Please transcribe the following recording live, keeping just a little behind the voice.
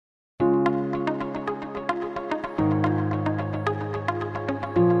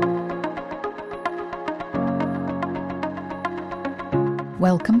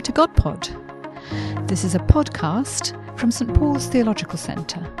Welcome to GodPod. This is a podcast from St Paul's Theological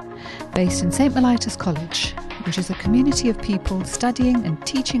Centre, based in St Mellitus College, which is a community of people studying and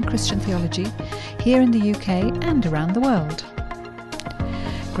teaching Christian theology here in the UK and around the world.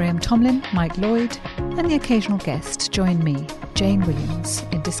 Graham Tomlin, Mike Lloyd, and the occasional guest join me, Jane Williams,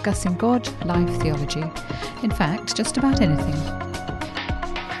 in discussing God, life, theology. In fact, just about anything.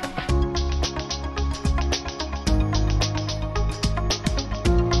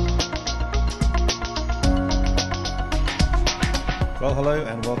 Well, hello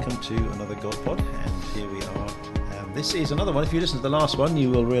and welcome to another GodPod, and here we are. This is another one. If you listen to the last one,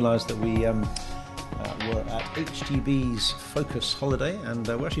 you will realise that we were at HTB's Focus holiday, and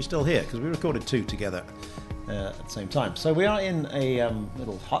we're actually still here because we recorded two together at the same time. So we are in a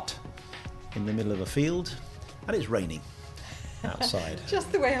little hut in the middle of a field, and it's raining outside.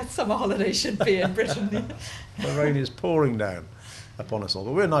 Just the way a summer holiday should be in Britain. The rain is pouring down upon us all,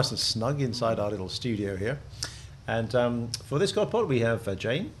 but we're nice and snug inside our little studio here. And for this GodPod, we have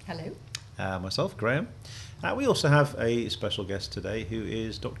Jane. Hello. Myself, Graham. We also have a special guest today who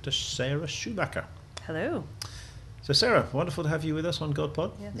is Dr. Sara Schumacher. Hello. So, Sarah, wonderful to have you with us on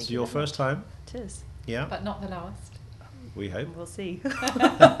GodPod. Yeah, this is your first time. It is. Yeah. But not the last. We hope. We'll see.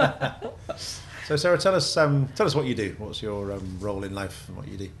 So, Sarah, tell us what you do. What's your role in life and what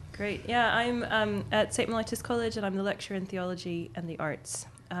you do? Great. Yeah, I'm at St Mellitus College, and I'm the lecturer in theology and the arts.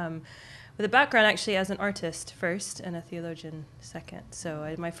 With a background actually as an artist first and a theologian second.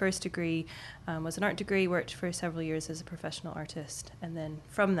 So my first degree was an art degree, worked for several years as a professional artist. And then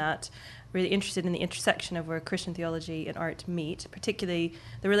from that, really interested in the intersection of where Christian theology and art meet, particularly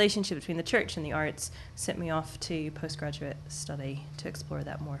the relationship between the church and the arts, sent me off to postgraduate study to explore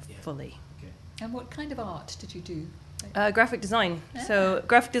that more fully. Okay. And what kind of art did you do? Graphic design. So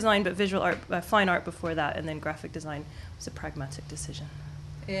graphic design, but visual art, fine art before that, and then graphic design was a pragmatic decision.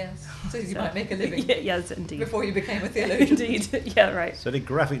 Yes, so you might make a living. Yes, indeed. Before you became a theologian. Indeed, yeah, right. So, did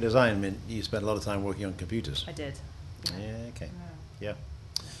graphic design mean you spent a lot of time working on computers? I did. Yeah, okay. Yeah.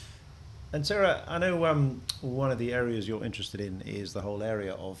 And Sarah, I know one of the areas you're interested in is the whole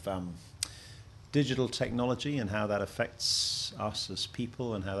area of digital technology and how that affects us as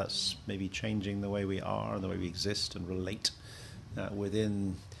people and how that's maybe changing the way we are and the way we exist and relate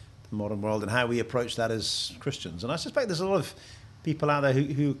within the modern world and how we approach that as Christians. And I suspect there's a lot of people out there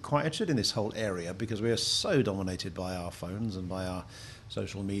who are quite interested in this whole area because we are so dominated by our phones and by our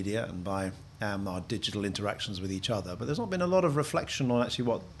social media and by our digital interactions with each other. But there's not been a lot of reflection on actually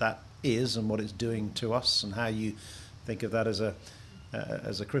what that is and what it's doing to us and how you think of that as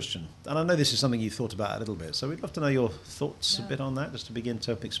a Christian. And I know this is something you've thought about a little bit, so we'd love to know your thoughts a bit on that, just to begin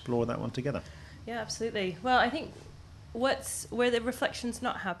to explore that one together. Yeah, absolutely. Well, I think where the reflection's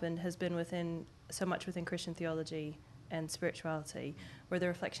not happened has been within Christian theology and spirituality. Where the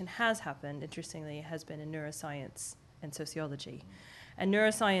reflection has happened, interestingly, has been in neuroscience and sociology. And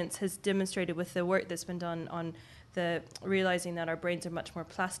neuroscience has demonstrated with the work that's been done on the realizing that our brains are much more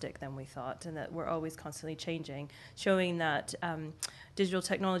plastic than we thought and that we're always constantly changing, showing that digital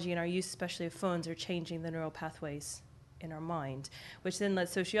technology and our use, especially of phones, are changing the neural pathways in our mind, which then led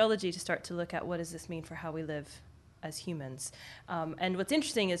sociology to start to look at what does this mean for how we live as humans. And what's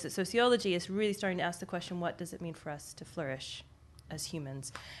interesting is that sociology is really starting to ask the question, what does it mean for us to flourish as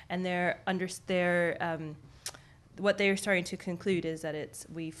humans? And what they're starting to conclude is that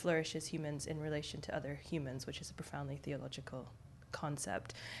we flourish as humans in relation to other humans, which is a profoundly theological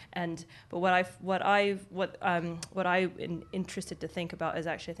concept. But what I'm interested to think about is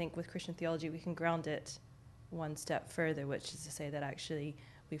actually, I think with Christian theology we can ground it one step further, which is to say that actually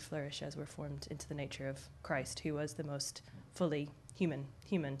we flourish as we're formed into the nature of Christ, who was the most fully human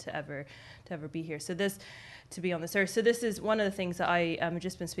to ever be here. So to be on this earth. So this is one of the things that I have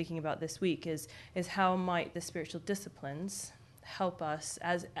just been speaking about this week is how might the spiritual disciplines help us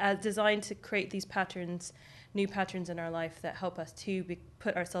as designed to create these patterns, new patterns in our life that help us to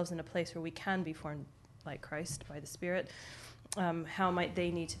put ourselves in a place where we can be formed like Christ by the Spirit. How might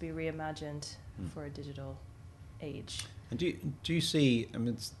they need to be reimagined for a digital age? And do you see,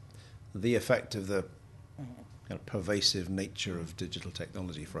 the effect of the kind of pervasive nature of digital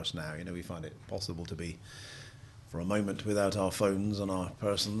technology for us now? We find it possible to be for a moment without our phones and our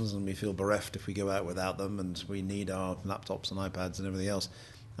persons, and we feel bereft if we go out without them, and we need our laptops and iPads and everything else.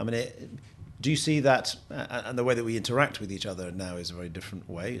 Do you see that, and the way that we interact with each other now is a very different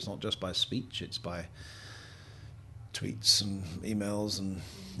way? It's not just by speech, it's by tweets and emails and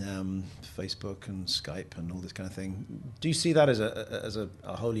Facebook and Skype and all this kind of thing. Do you see that as a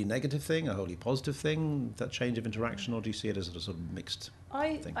wholly negative thing, a wholly positive thing, that change of interaction, or do you see it as a sort of mixed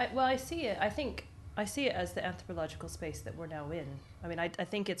thing? I see it. I think I see it as the anthropological space that we're now in. I mean, I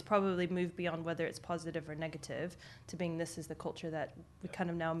think it's probably moved beyond whether it's positive or negative to being this is the culture that we kind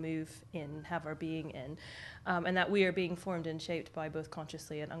of now move in, have our being in, and that we are being formed and shaped by both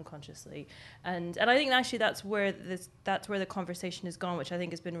consciously and unconsciously. And I think actually that's where the conversation has gone, which I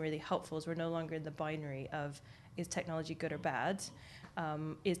think has been really helpful, is we're no longer in the binary of is technology good or bad?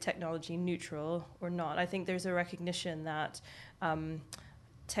 Is technology neutral or not? I think there's a recognition that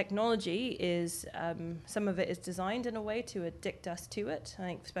technology is, some of it is designed in a way to addict us to it. I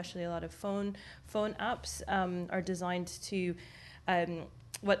think especially a lot of phone apps are designed to,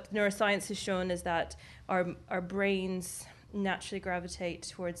 what neuroscience has shown is that our brains naturally gravitate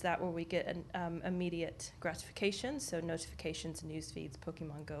towards that where we get an immediate gratification. So notifications, news feeds,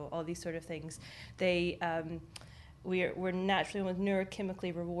 Pokemon Go, all these sort of things. We're naturally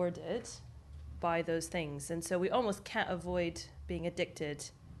neurochemically rewarded by those things. And so we almost can't avoid being addicted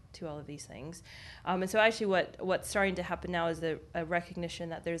to all of these things. And so actually what's starting to happen now is a recognition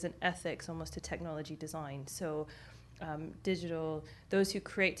that there's an ethics almost to technology design. So those who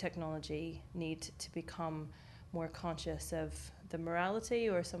create technology need to become more conscious of the morality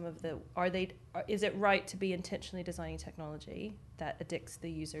or some of is it right to be intentionally designing technology that addicts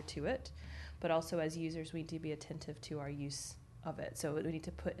the user to it? But also as users, we need to be attentive to our use of it. So we need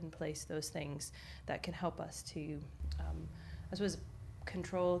to put in place those things that can help us to, I suppose,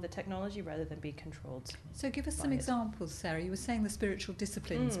 control the technology rather than be controlled. So give us some examples, Sarah. You were saying the spiritual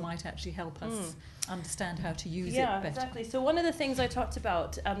disciplines might actually help us understand how to use it better. Yeah, exactly. So one of the things I talked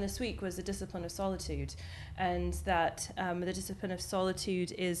about this week was the discipline of solitude, and that the discipline of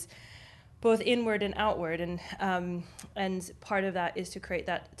solitude is both inward and outward, and part of that is to create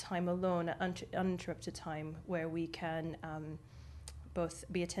that time alone, uninterrupted time where we can both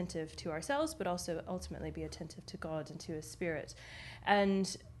be attentive to ourselves, but also ultimately be attentive to God and to His Spirit.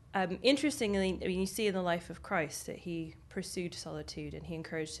 And interestingly, I mean, you see in the life of Christ that He pursued solitude and He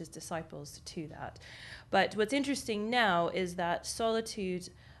encouraged His disciples to that. But what's interesting now is that solitude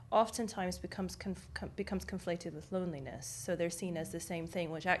oftentimes becomes conflated with loneliness. So they're seen as the same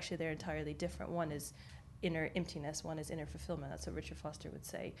thing, which actually they're entirely different. One is inner emptiness, one is inner fulfillment. That's what Richard Foster would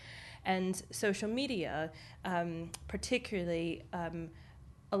say. And social media particularly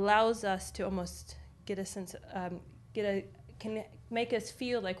allows us to almost get a sense, can make us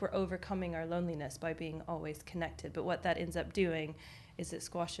feel like we're overcoming our loneliness by being always connected. But what that ends up doing is it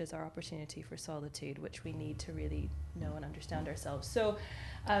squashes our opportunity for solitude, which we need to really know and understand ourselves. So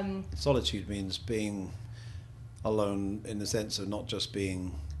solitude means being alone in the sense of not just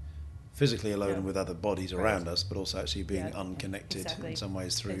being physically alone with other bodies around us, but also actually being unconnected in some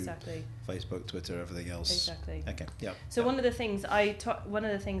ways through Facebook, Twitter, everything else. Exactly. Okay. Yeah. So one of the things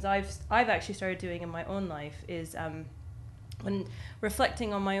I've actually started doing in my own life is when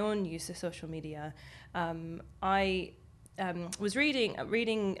reflecting on my own use of social media, I was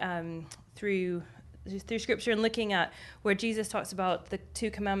reading through Scripture and looking at where Jesus talks about the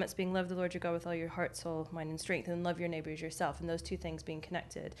two commandments being love the Lord your God with all your heart, soul, mind, and strength, and love your neighbor as yourself, and those two things being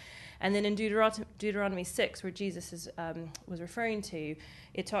connected. And then in Deuteronomy 6, where Jesus was referring to,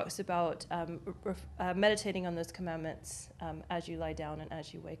 it talks about meditating on those commandments as you lie down and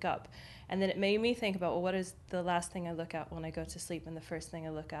as you wake up. And then it made me think about, well, what is the last thing I look at when I go to sleep and the first thing I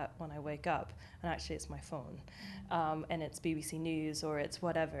look at when I wake up? And actually it's my phone. And it's BBC News or it's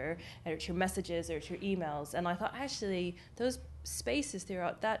whatever, or it's your messages or it's your emails. And I thought, actually, those spaces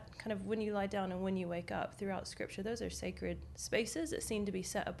throughout that kind of when you lie down and when you wake up throughout Scripture, those are sacred spaces that seem to be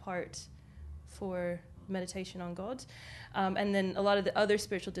set apart for meditation on God. And then a lot of the other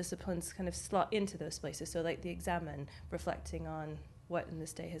spiritual disciplines kind of slot into those places. So like the examine, reflecting on what in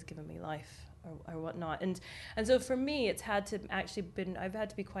this day has given me life or whatnot. And so for me, I've had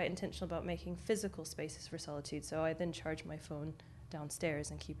to be quite intentional about making physical spaces for solitude. So I then charge my phone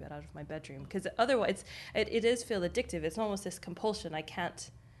downstairs and keep it out of my bedroom, because otherwise it does feel addictive. It's almost this compulsion. I can't,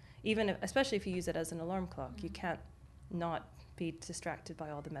 especially if you use it as an alarm clock, you can't not be distracted by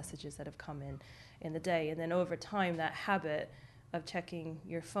all the messages that have come in the day. And then over time, that habit of checking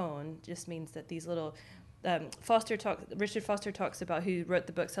your phone just means that these little Richard Foster talks about, who wrote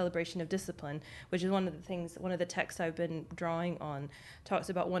the book Celebration of Discipline, which is one of the texts I've been drawing on, talks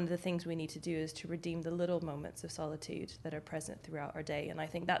about one of the things we need to do is to redeem the little moments of solitude that are present throughout our day. And I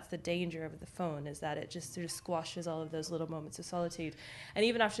think that's the danger of the phone, is that it just sort of squashes all of those little moments of solitude. And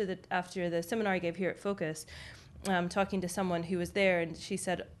even after the seminar I gave here at Focus, talking to someone who was there, and she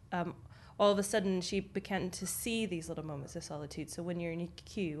said all of a sudden she began to see these little moments of solitude. So when you're in a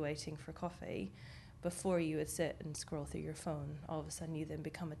queue waiting for coffee, before you would sit and scroll through your phone, all of a sudden you then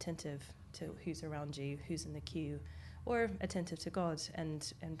become attentive to who's around you, who's in the queue, attentive to God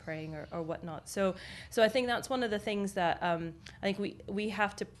and praying or whatnot. So I think that's one of the things that I think we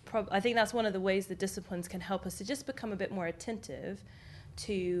have to. I think that's one of the ways the disciplines can help us to just become a bit more attentive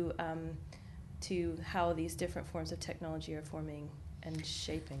to how these different forms of technology are forming and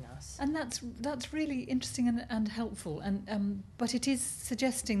shaping us. And that's really interesting and helpful. And but it is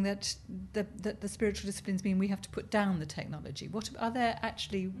suggesting that the spiritual disciplines mean we have to put down the technology. What are there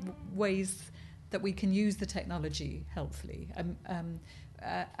actually ways that we can use the technology helpfully?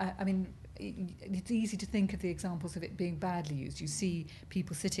 I mean, it's easy to think of the examples of it being badly used. You see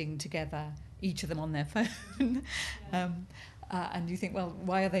people sitting together, each of them on their phone. And you think, well,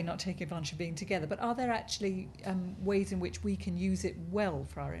 why are they not taking advantage of being together? But are there actually ways in which we can use it well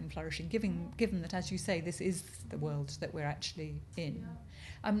for our own flourishing, given that, as you say, this is the world that we're actually in? Yeah.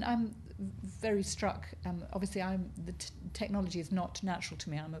 I'm very struck. Obviously, technology is not natural to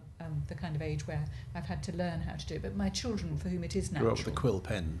me. I'm the kind of age where I've had to learn how to do it. But my children, for whom it is natural, grew up with a quill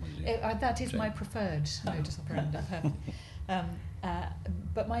pen. That is my preferred modus operandi.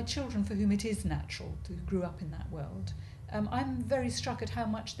 But my children, for whom it is natural, who grew up in that world. I'm very struck at how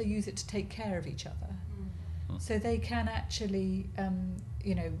much they use it to take care of each other. So they can actually,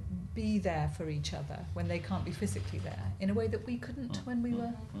 be there for each other when they can't be physically there, in a way that we couldn't when we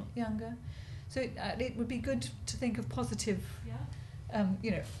were younger. So it would be good to think of positive,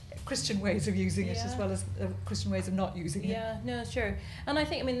 Christian ways of using it, as well as Christian ways of not using it. Yeah, no, sure. And I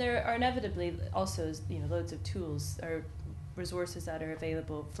think, there are inevitably also, loads of tools or resources that are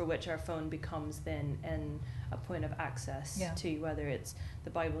available for which our phone becomes then a point of access to, whether it's the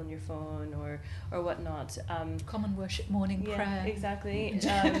Bible in your phone or whatnot. Common worship morning prayer. Exactly.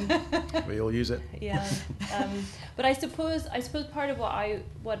 We all use it. Yeah. But I suppose part of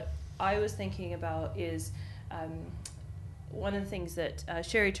what I was thinking about is one of the things that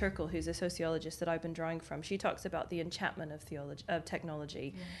Sherry Turkle, who's a sociologist that I've been drawing from, she talks about the enchantment of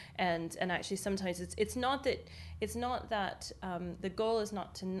technology, and actually sometimes it's not that the goal is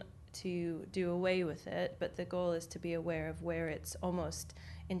not to do away with it, but the goal is to be aware of where it's almost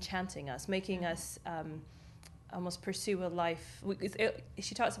enchanting us, making us almost pursue a life.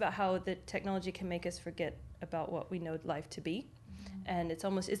 She talks about how the technology can make us forget about what we know life to be. And it's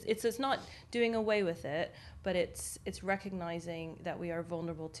almost it's not doing away with it, but it's recognizing that we are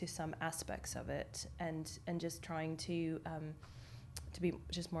vulnerable to some aspects of it, and just trying to be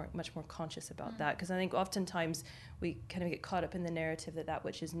just much more conscious about that, because I think oftentimes we kind of get caught up in the narrative that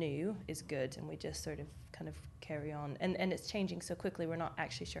which is new is good, and we just sort of kind of carry on, and it's changing so quickly we're not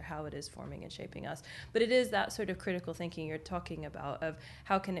actually sure how it is forming and shaping us. But it is that sort of critical thinking you're talking about, of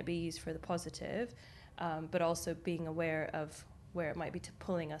how can it be used for the positive, but also being aware of where it might be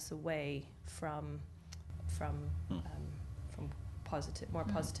pulling us away from more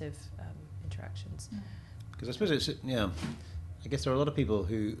positive interactions. Because I suppose I guess there are a lot of people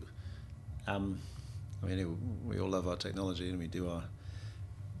who, we all love our technology and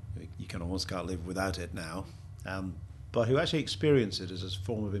you can almost can't live without it now, but who actually experience it as a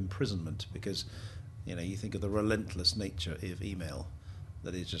form of imprisonment, because, you think of the relentless nature of email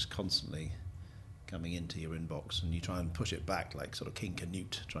that is just constantly coming into your inbox, and you try and push it back like sort of King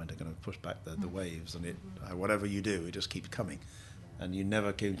Canute, trying to kind of push back the waves, and whatever you do, it just keeps coming, and you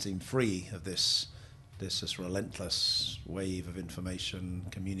never can seem free of this relentless wave of information,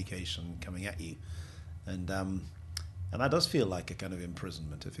 communication coming at you, and that does feel like a kind of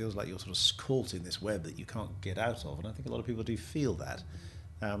imprisonment. It feels like you're sort of caught in this web that you can't get out of, and I think a lot of people do feel that.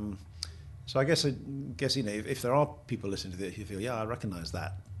 So I guess if there are people listening to this who feel, I recognise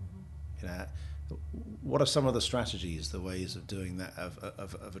that, what are some of the strategies, the ways of doing that,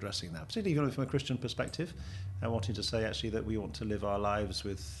 of addressing that, particularly even from a Christian perspective, and wanting to say actually that we want to live our lives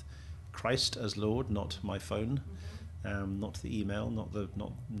with Christ as Lord, not my phone, not the email,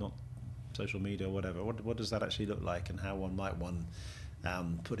 not social media or whatever. What does that actually look like, and how might one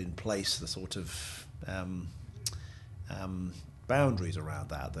put in place the sort of boundaries around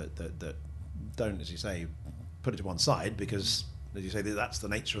that don't, as you say, put it to one side, because, as you say, that's the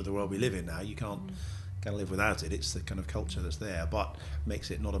nature of the world we live in now. You can't live without it. It's the kind of culture that's there, but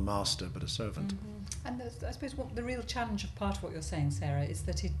makes it not a master but a servant. And I suppose the real challenge of part of what you're saying, Sarah, is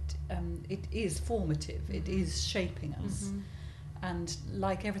that it is formative. It is shaping us, and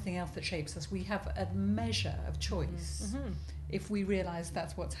like everything else that shapes us, we have a measure of choice if we realise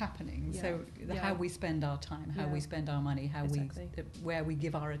that's what's happening. So how we spend our time, how we spend our money, where we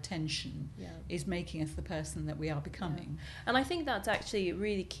give our attention is making us the person that we are becoming. And I think that's actually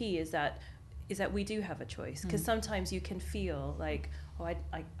really key, is that we do have a choice, because sometimes you can feel like,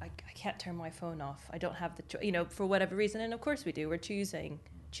 I can't turn my phone off, I don't have the for whatever reason, and of course we do, we're choosing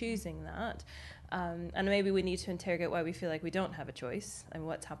choosing that. And maybe we need to interrogate why we feel like we don't have a choice and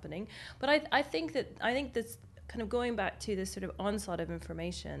what's happening. But I think this kind of going back to this sort of onslaught of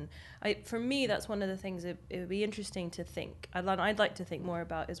information, for me, that's one of the things it would be interesting to think. I'd like to think more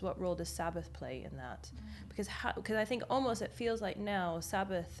about is what role does Sabbath play in that? Because I think almost it feels like now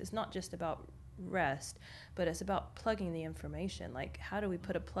Sabbath is not just about rest, but it's about plugging the information. Like, how do we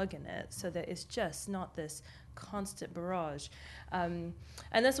put a plug in it so that it's just not this constant barrage? And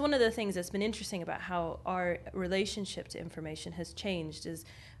that's one of the things that's been interesting about how our relationship to information has changed is,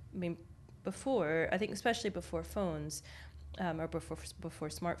 before, I think especially before phones, or before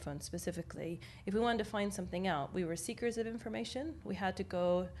smartphones specifically, if we wanted to find something out, we were seekers of information. We had to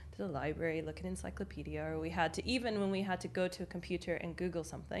go to the library, look at an encyclopedia, or we had to, even when we had to go to a computer and Google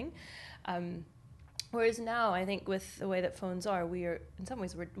something. Whereas now, I think with the way that phones are, in some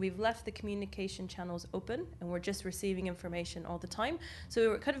ways, we've left the communication channels open, and we're just receiving information all the time. So we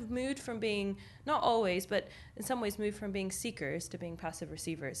were kind of moved from being, not always, but in some ways moved from being seekers to being passive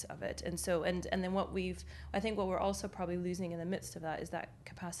receivers of it. And so, and then I think what we're also probably losing in the midst of that is that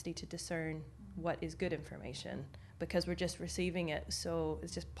capacity to discern what is good information, because we're just receiving it, so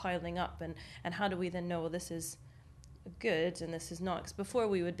it's just piling up. And how do we then know, well, this is good and this is not? 'Cause before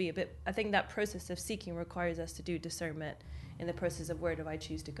we would be a bit, I think that process of seeking requires us to do discernment in the process of where do I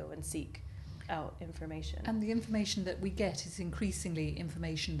choose to go and seek out information. And the information that we get is increasingly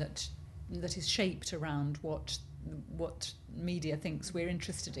information that is shaped around what media thinks we're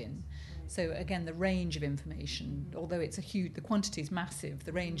interested in. So again, the range of information, although it's the quantity is massive,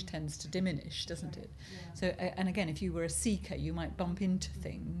 the range tends to diminish, doesn't it? Yeah. So, and again, if you were a seeker, you might bump into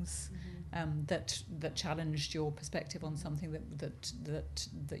things that challenged your perspective on something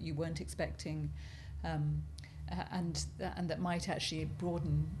that you weren't expecting, and that might actually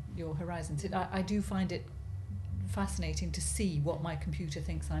broaden your horizons. I do find it fascinating to see what my computer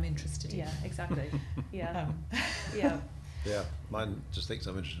thinks I'm interested in. Yeah, exactly. Yeah. Yeah, mine just thinks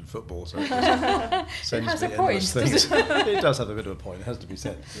I'm interested in football, so it just sends me endless things. It does have a bit of a point, it has to be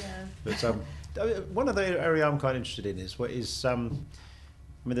said. Yeah. But one of the area I'm quite interested in is the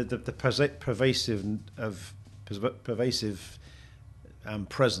pervasive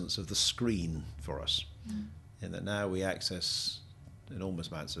presence of the screen for us, in that now we access enormous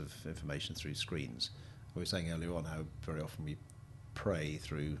amounts of information through screens. We were saying earlier on how very often we pray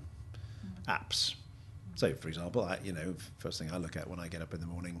through apps. So, for example, first thing I look at when I get up in the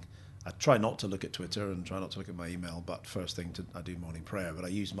morning, I try not to look at Twitter and try not to look at my email, but first thing I do morning prayer. But I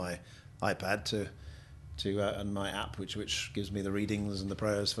use my iPad and my app, which gives me the readings and the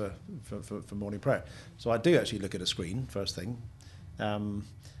prayers for morning prayer. So I do actually look at a screen first thing.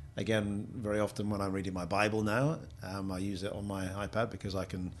 Again, very often when I'm reading my Bible now, I use it on my iPad because I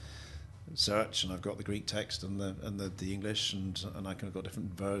can search, and I've got the Greek text and the English, and I can have got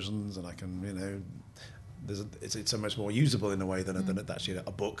different versions, and I can it's so much more usable in a way than actually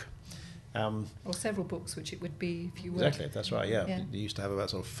a book. Or several books, which it would be if you were. Exactly, that's right, yeah. You used to have about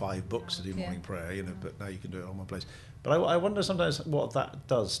sort of 5 books to do morning prayer, but now you can do it on one place. But I wonder sometimes what that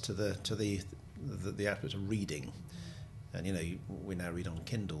does to the aspect of reading. And, we now read on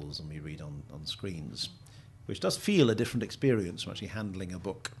Kindles and we read on screens, which does feel a different experience from actually handling a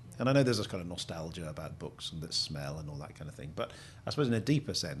book. And I know there's this kind of nostalgia about books and the smell and all that kind of thing. But I suppose in a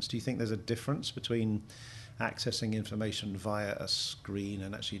deeper sense, do you think there's a difference between accessing information via a screen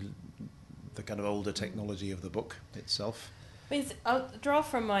and actually the kind of older technology of the book itself? I'll draw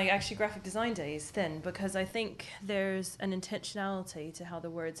from my actually graphic design days then, because I think there's an intentionality to how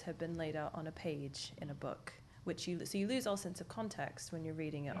the words have been laid out on a page in a book, so you lose all sense of context when you're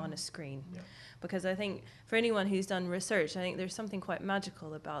reading it on a screen. Yeah. Because I think for anyone who's done research, I think there's something quite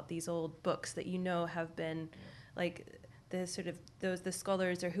magical about these old books that have been like the sort of the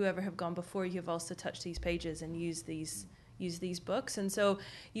scholars or whoever have gone before you have also touched these pages and used these books, and so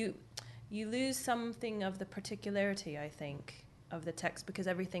you lose something of the particularity, I think, of the text, because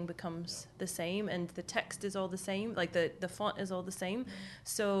everything becomes the same and the text is all the same, like the font is all the same.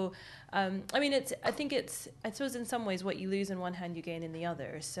 So I suppose in some ways what you lose in one hand you gain in the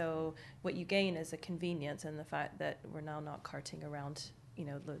other. So what you gain is a convenience and the fact that we're now not carting around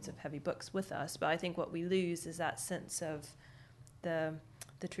loads of heavy books with us, but I think what we lose is that sense of the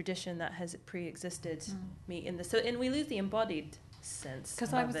tradition that has pre-existed and we lose the embodied sense.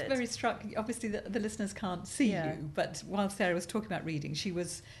 Because I was very struck, obviously the listeners can't see you, but while Sarah was talking about reading, she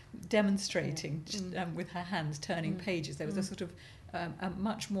was demonstrating with her hands turning pages. There was a sort of a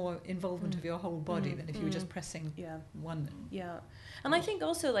much more involvement of your whole body than if you were just pressing one. Yeah, and I think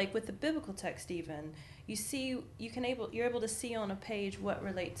also like with the biblical text, even you're able to see on a page what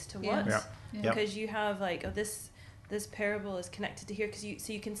relates to what, because you have like this this parable is connected to here, because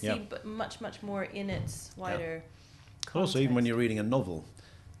you can see but much more in its wider context. Also, even when you're reading a novel,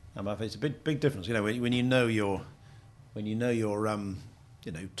 it's a big difference. You know, when you know you're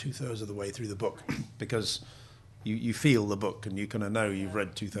 2/3 of the way through the book, because you feel the book and you kind of know you've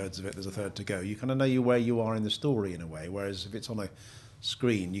read 2/3 of it. There's a third to go. You kind of know where you are in the story in a way. Whereas if it's on a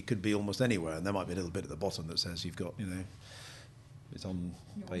screen, you could be almost anywhere, and there might be a little bit at the bottom that says you've got, it's on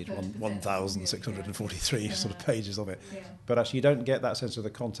page 1,643 sort of pages of it. Yeah. But actually you don't get that sense of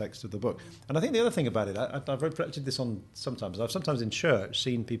the context of the book. And I think the other thing about it, I've reflected this on sometimes. I've sometimes in church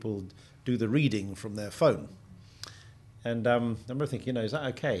seen people do the reading from their phone. And I remember thinking, is that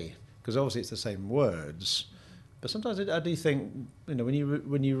okay? Because obviously it's the same words. But sometimes I do think,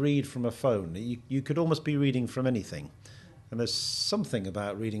 when you read from a phone, you could almost be reading from anything. And there's something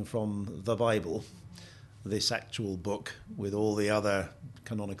about reading from the Bible, this actual book with all the other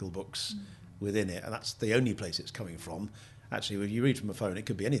canonical books within it, and that's the only place it's coming from. Actually, when you read from a phone, it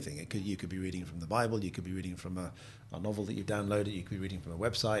could be anything. You could be reading from the Bible, you could be reading from a novel that you've downloaded, you could be reading from a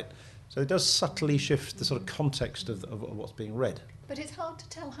website. So it does subtly shift the sort of context of what's being read. But it's hard to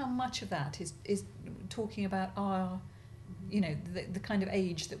tell how much of that is talking about our, the kind of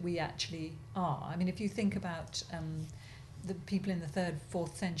age that we actually are. I mean, if you think about the people in the 3rd,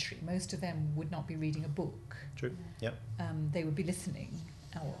 4th century, most of them would not be reading a book. True, yeah. They would be listening.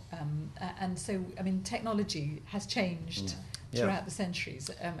 And so, technology has changed throughout the centuries.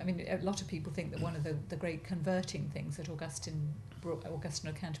 A lot of people think that one of the great converting things that Augustine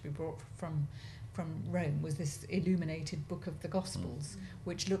of Canterbury brought from Rome was this illuminated book of the Gospels,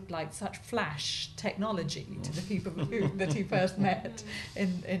 which looked like such flash technology to the people that he first met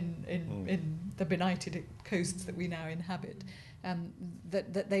in the benighted coasts that we now inhabit.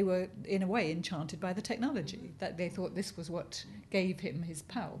 That they were, in a way, enchanted by the technology, that they thought this was what gave him his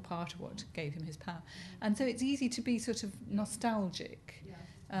power, part of what gave him his power. And so it's easy to be sort of nostalgic.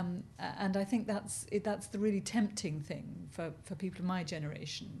 And I think that's the really tempting thing for people of my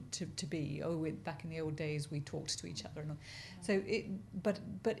generation to be, back in the old days we talked to each other. And all. So but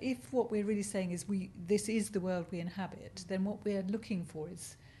if what we're really saying is this is the world we inhabit, then what we're looking for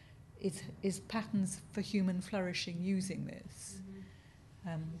is patterns for human flourishing using this.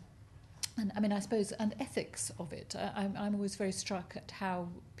 And I suppose, and ethics of it. I'm always very struck at how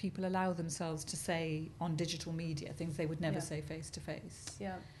people allow themselves to say on digital media things they would never say face to face.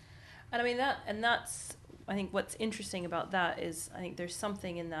 Yeah, and that's I think what's interesting about that is I think there's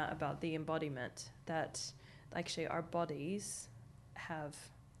something in that about the embodiment that actually our bodies have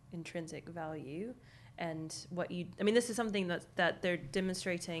intrinsic value. And this is something that they're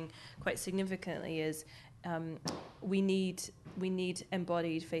demonstrating quite significantly is we need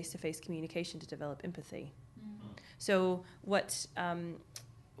embodied face-to-face communication to develop empathy. So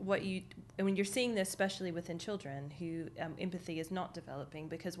when you're seeing this, especially within children who empathy is not developing,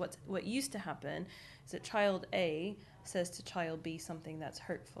 because what used to happen is that child A says to child B something that's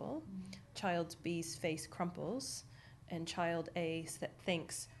hurtful, child B's face crumples, and child A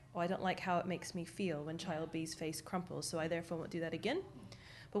thinks, I don't like how it makes me feel when child B's face crumples, so I therefore won't do that again.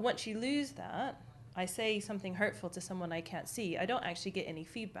 But once you lose that, I say something hurtful to someone I can't see, I don't actually get any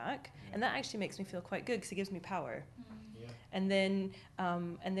feedback, and that actually makes me feel quite good because it gives me power. Yeah. And then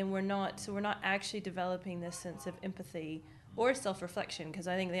we're not actually developing this sense of empathy or self-reflection, because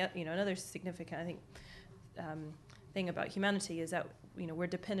I think another significant thing about humanity is that we're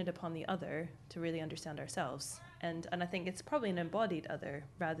dependent upon the other to really understand ourselves. And I think it's probably an embodied other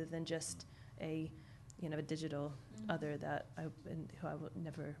rather than just a digital other who I will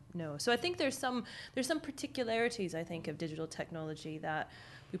never know. So I think there's some particularities, I think, of digital technology that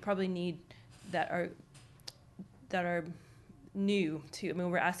we probably need that are new to.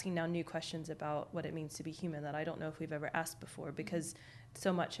 We're asking now new questions about what it means to be human that I don't know if we've ever asked before, because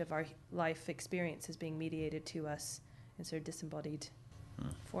so much of our life experience is being mediated to us in sort of disembodied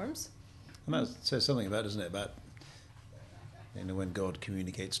forms. And that says something about, doesn't it, about when God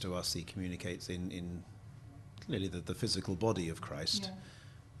communicates to us, he communicates in clearly the physical body of Christ,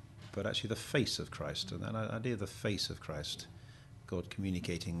 but actually the face of Christ. And that idea of the face of Christ, God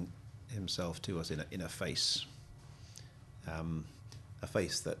communicating himself to us in a face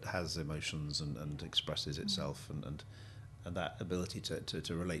that has emotions and expresses itself, and that ability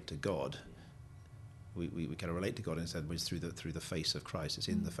to relate to God. We kind of relate to God instead through the face of Christ. It's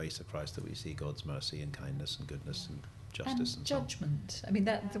in the face of Christ that we see God's mercy and kindness and goodness and justice and judgment.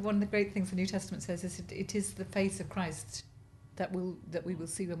 So one of the great things the New Testament says is it is the face of Christ that we will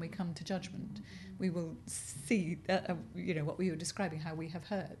see when we come to judgment. We will see what we were describing, how we have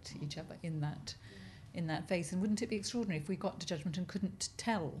hurt each other in that face. And wouldn't it be extraordinary if we got to judgment and couldn't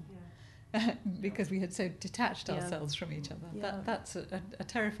tell because we had so detached Yeah. ourselves from each other. Yeah. That's a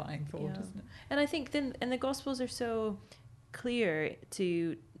terrifying thought, Yeah. isn't it? And I think then, and the Gospels are so clear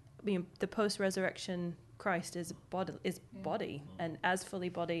to, the post-resurrection Christ is body, and as fully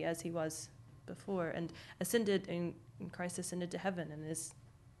body as he was before, and ascended, and Christ ascended to heaven in his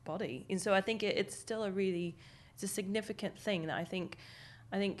body. And so I think it's still it's a significant thing that I think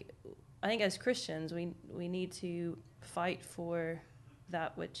as Christians we need to fight for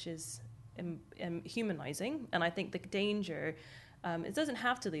that which is humanizing. And I think the danger, it doesn't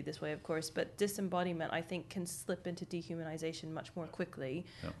have to lead this way, of course, but disembodiment, I think, can slip into dehumanization much more quickly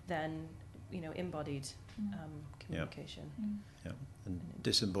than embodied communication. Yeah, and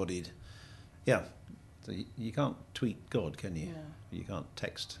disembodied. Yeah, so you can't tweet God, can you? No. You can't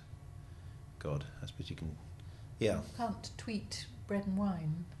text God. I suppose you can. Yeah. You can't tweet bread and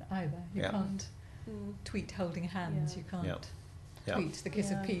wine either. You can't tweet holding hands. Yeah. You can't Yeah. tweet the kiss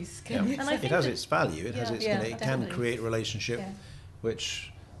Yeah. of peace. Yeah. Can you? And I It think has that- its value. It has its. Yeah, It can definitely. create a relationship, Yeah.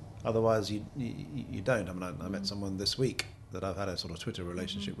 which otherwise you don't. I mean, I met someone this week that I've had a sort of Twitter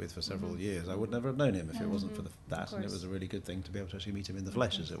relationship with for several years. I would never have known him if it wasn't for that, and it was a really good thing to be able to actually meet him in the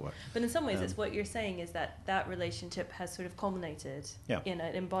flesh, as it were. But in some ways, it's what you're saying is that relationship has sort of culminated in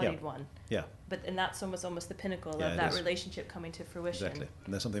an embodied one. Yeah, And that's almost the pinnacle Yeah, of it that is. relationship coming to fruition. exactly.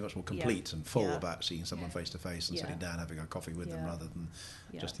 And there's something much more complete and full Yeah. about seeing someone face to face and Yeah. sitting down having a coffee with them, Yeah. rather than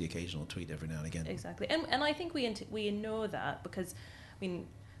Yeah. just the occasional tweet every now and again. Exactly. And I think we know that because,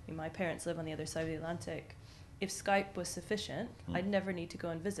 my parents live on the other side of the Atlantic. If Skype was sufficient, I'd never need to go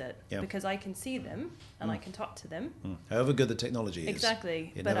and visit because I can see them and I can talk to them. However good the technology is,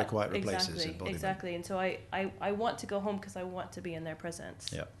 Exactly. it but never quite replaces embodiment. Exactly. And so I want to go home because I want to be in their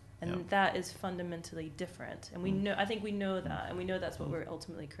presence. Yeah. And that is fundamentally different. And I think we know that, and we know that's what we're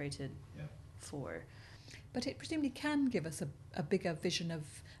ultimately created for. But it presumably can give us a bigger vision of.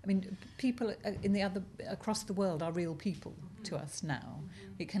 People across the world are real people to us now.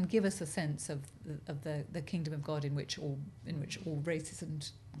 It can give us a sense of the kingdom of God in which all races and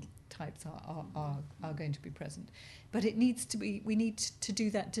types are going to be present. But it needs to be. We need to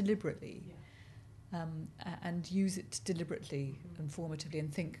do that deliberately, and use it deliberately and formatively,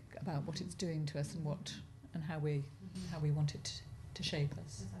 and think about what it's doing to us and how we want it to shape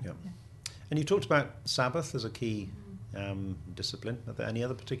us. Yeah. And you talked about Sabbath as a key discipline. Are there any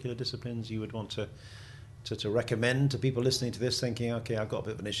other particular disciplines you would want to recommend to people listening to this, thinking, okay, I've got a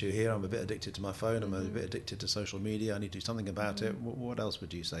bit of an issue here, I'm a bit addicted to my phone, I'm a bit addicted to social media, I need to do something about it. What else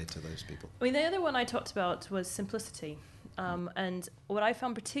would you say to those people? The other one I talked about was simplicity. And what I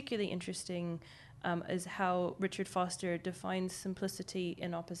found particularly interesting is how Richard Foster defines simplicity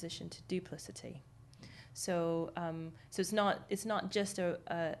in opposition to duplicity. So it's not just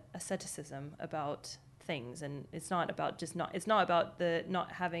a asceticism about things, and it's not about the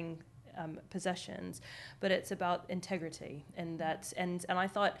not having possessions, but it's about integrity, and I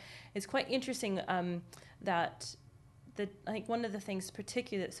thought it's quite interesting that I think one of the things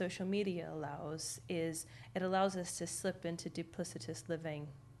particularly that social media allows is it allows us to slip into duplicitous living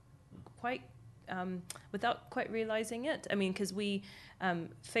quite without quite realizing it. Because we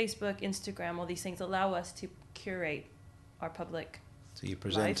Facebook, Instagram, all these things allow us to curate our public So you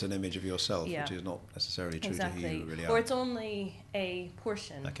present life. an image of yourself, Yeah. which is not necessarily true Exactly. to who you really are. Or it's only a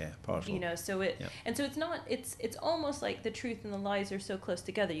portion. Okay, partial. So it's not. It's almost like the truth and the lies are so close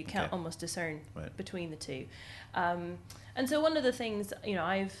together you can't almost discern between the two. And so one of the things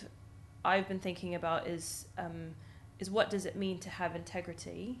I've been thinking about is what does it mean to have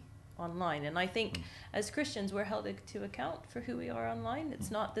integrity online? And I think as Christians we're held to account for who we are online.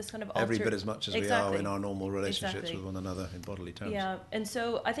 It's not this kind of every bit as much as we are in our normal relationships Exactly. with one another in bodily terms. Yeah, and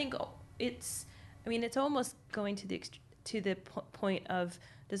so I think it's almost going to the point of,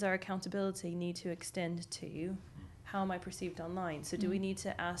 does our accountability need to extend to how am I perceived online? So do we need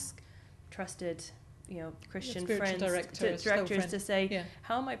to ask trusted, Christian Spiritual friends, directors to say,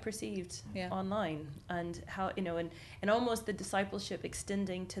 how am I perceived online, and how and almost the discipleship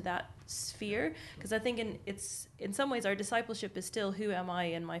extending to that sphere, because I think in some ways our discipleship is still who am I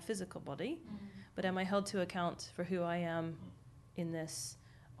in my physical body, but am I held to account for who I am in this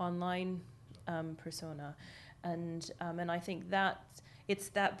online persona, and I think that it's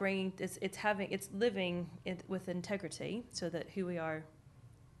living it with integrity, so that who we are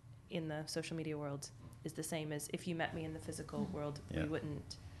in the social media world is the same as if you met me in the physical world. We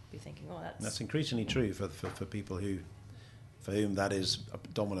wouldn't be thinking, that's increasingly true for people for whom that is a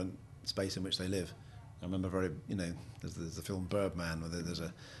dominant space in which they live. I remember there's the film Birdman, where there's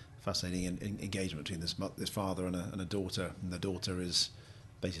a fascinating engagement between this father and a daughter, and the daughter is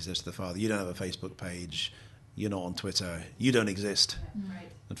basically says to the father, you don't have a Facebook page, you're not on Twitter, you don't exist. Right.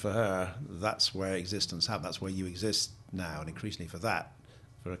 And for her, that's where existence happens. That's where you exist now, and increasingly for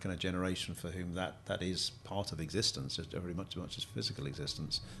a kind of generation for whom that is part of existence, just very much as physical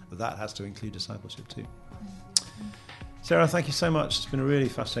existence. But that has to include discipleship too. Sarah, thank you so much. It's been a really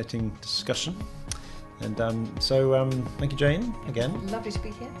fascinating discussion. And thank you, Jane, again. Lovely to be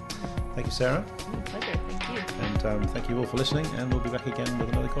here. Thank you, Sarah. Pleasure. Thank you. And thank you all for listening, and we'll be back again with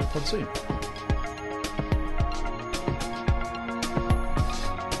another GodPod soon.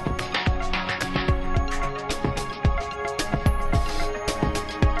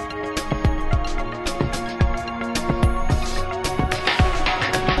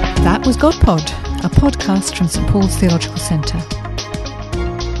 That was GodPod, a podcast from St Paul's Theological Centre.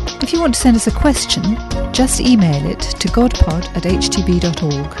 If you want to send us a question, just email it to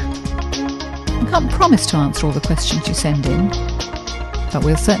godpod@htb.org. We can't promise to answer all the questions you send in, but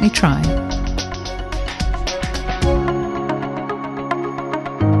we'll certainly try.